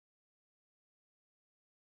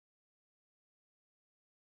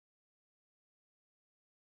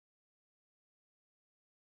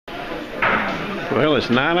Well, it's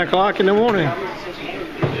 9 o'clock in the morning.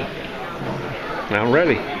 I'm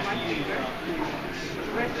ready.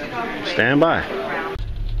 Stand by.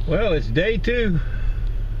 Well, it's day 2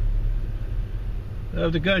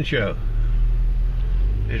 of the gun show.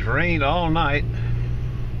 It's rained all night.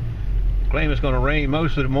 Claim it's going to rain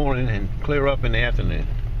most of the morning and clear up in the afternoon.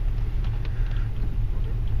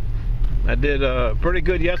 I did pretty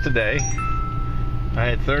good yesterday. I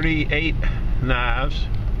had 38 knives.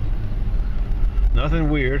 Nothing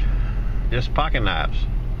weird, just pocket knives.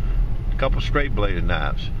 A couple straight bladed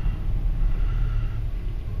knives.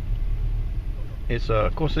 It's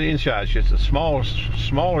of course the inside's just a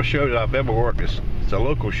smaller show that I've ever worked. It's a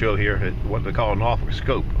local show here at what they call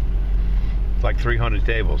Stavrscoop. It's like 300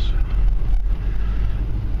 tables.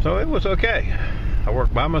 So it was okay. I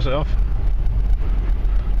worked by myself.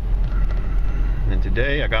 And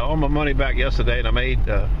today I got all my money back yesterday, and I made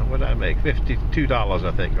what did I make? $52,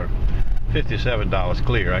 I think, or $57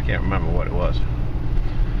 clear. I can't remember what it was.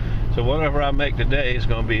 So whatever I make today is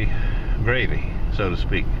going to be gravy, so to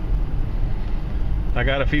speak. I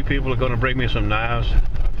got a few people that are going to bring me some knives.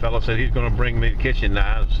 A fellow said he's going to bring me kitchen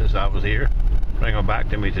knives since I was here. Bring them back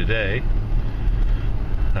to me today.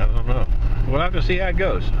 I don't know. We'll have to see how it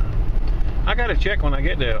goes. I got to check when I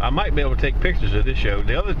get there. I might be able to take pictures of this show.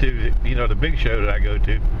 The other two, you know, the big show that I go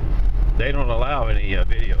to, they don't allow any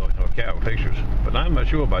video or camera pictures. But I'm not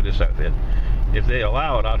sure about this outfit. If they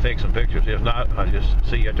allow it, I'll take some pictures. If not, I'll just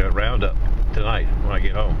see you at the roundup tonight when I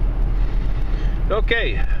get home.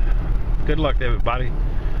 Okay. Good luck to everybody.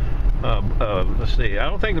 Let's see. I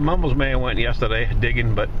don't think the Mumbles man went yesterday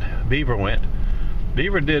digging, but Beaver went.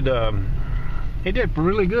 Beaver did. He did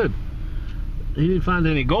really good. He didn't find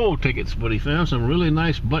any gold tickets, but he found some really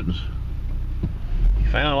nice buttons. He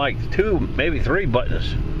found like 2, maybe 3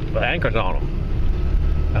 buttons with anchors on them.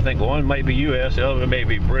 I think one may be US, the other may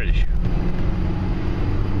be British.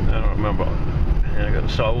 I don't remember. And I got a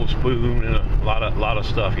soul spoon and a lot of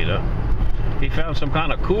stuff, you know. He found some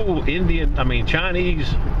kind of cool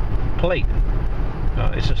Chinese plate.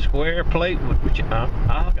 It's a square plate, which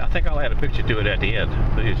I think I'll add a picture to it at the end,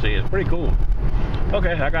 so you see it's pretty cool.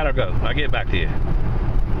 Okay, I gotta go. I'll get back to you.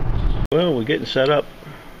 Well, we're getting set up.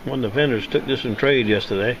 One of the vendors took this in trade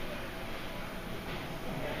yesterday.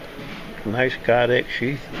 Nice Kodak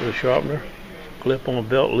sheath with a sharpener, clip on a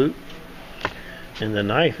belt loop, and the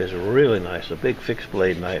knife is really nice. A big fixed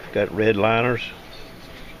blade knife. Got red liners.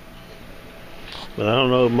 But I don't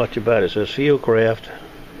know much about it. It says Fieldcraft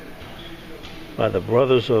by the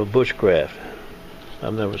Brothers of Bushcraft.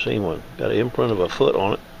 I've never seen one. Got an imprint of a foot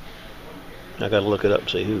on it. I gotta look it up and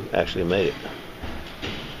see who actually made it.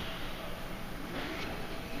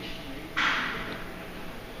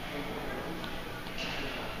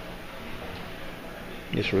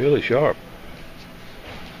 It's really sharp.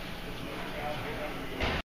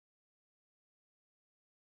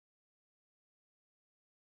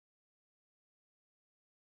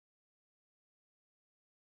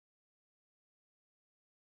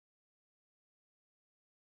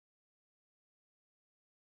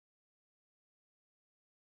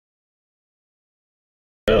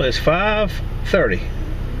 Well, it's 5:30.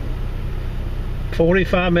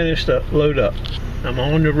 45 minutes to load up. I'm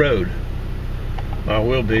on the road. I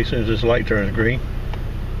will be as soon as this light turns green.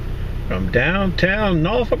 From downtown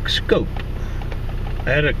Stavrscoop. I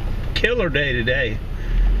had a killer day today.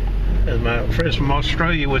 As my friends from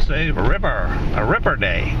Australia would say, a ripper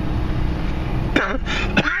day.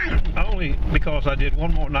 Only because I did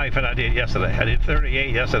one more knife than I did yesterday. I did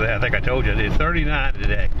 38 yesterday. I think I told you I did 39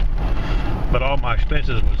 today. But all my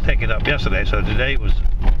expenses was taken up yesterday, so today was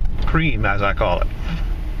cream, as I call it.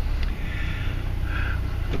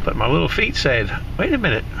 But my little feet said, wait a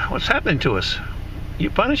minute, what's happening to us? You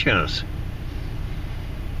punishing us.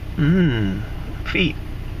 Feet.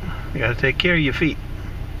 You gotta take care of your feet.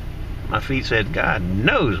 My feet said, God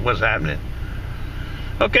knows what's happening.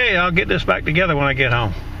 Okay, I'll get this back together when I get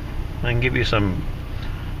home. I can give you some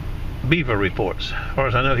Beaver reports. As far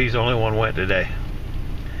as I know, he's the only one went today.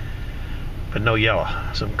 But no yellow.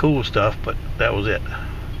 Some cool stuff, but that was it.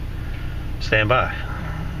 Stand by.